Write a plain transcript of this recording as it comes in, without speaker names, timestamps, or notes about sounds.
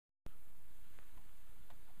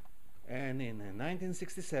And in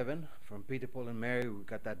 1967, from Peter, Paul and Mary, we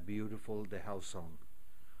got that beautiful The House song.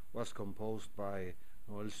 Was composed by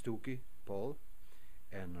Noel Stuckey, Paul,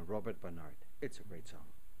 and Robert Bernard. It's a great song.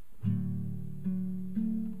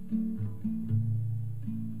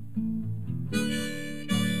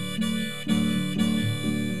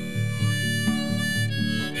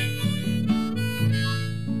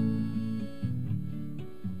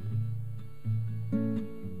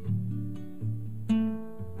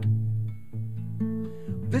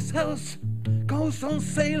 This house goes on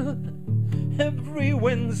sale every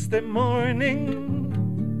Wednesday morning.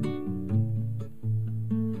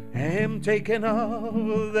 I'm taking off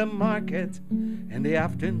the market in the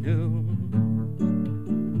afternoon.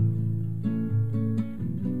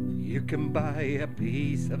 You can buy a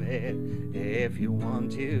piece of it if you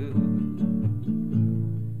want to.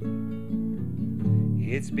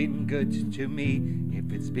 It's been good to me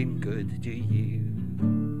if it's been good to you.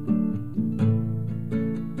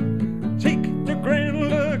 Take the grand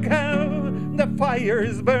look how the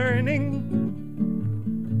fire's burning.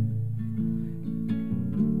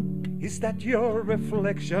 Is that your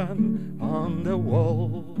reflection on the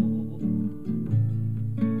wall?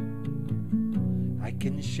 I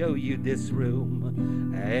can show you this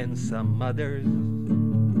room and some others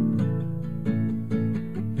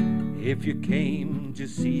if you came to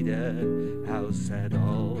see the house at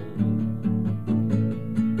all.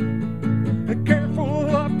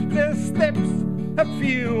 Careful up the steps, a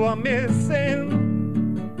few are missing.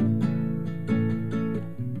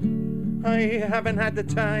 I haven't had the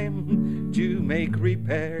time to make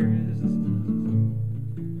repairs.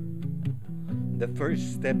 The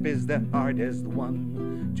first step is the hardest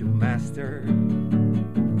one to master.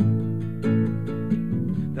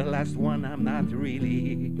 The last one I'm not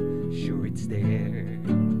really sure it's there.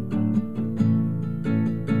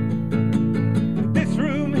 This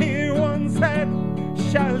room here once had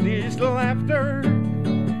childish laughter,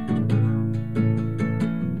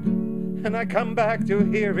 and I come back to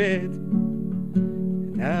hear it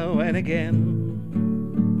now and again.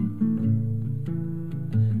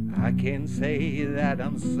 I can't say that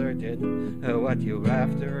I'm certain what you're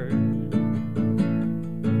after,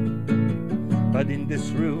 but in this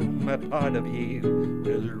room a part of you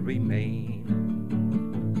will remain.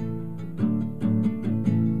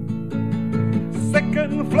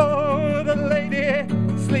 Second floor, the lady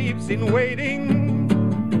sleeps in waiting.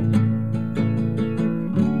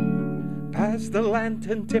 Past the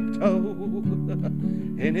lantern tiptoe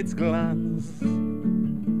in its glance.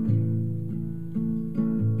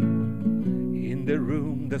 In the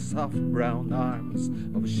room, the soft brown arms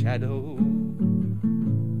of shadow.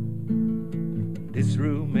 This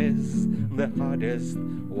room is the hardest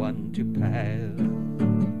one to pass.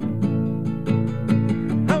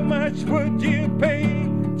 How much would you pay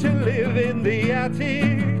to live in the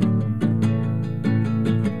attic?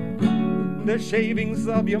 The shavings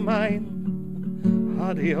of your mind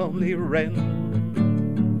are the only rent.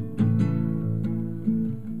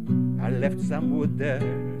 I left some wood there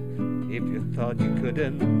if you thought you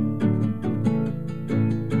couldn't,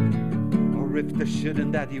 or if the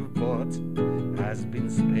shouldn't that you've bought has been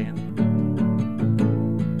spent.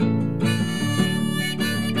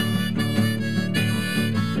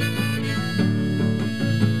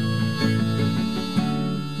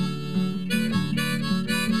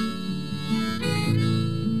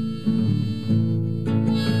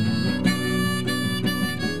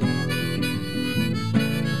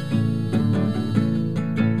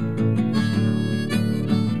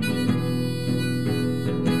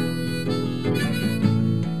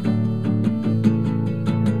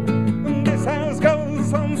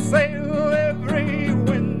 On sale every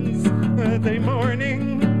Wednesday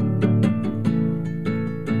morning,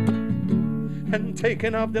 and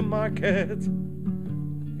taken off the market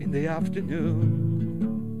in the afternoon.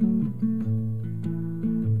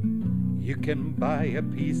 You can buy a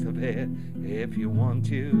piece of it if you want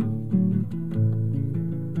to.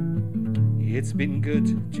 It's been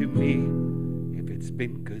good to me if it's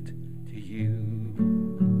been good to you.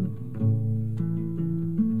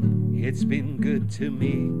 It's been good to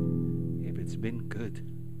me if it's been good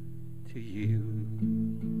to you.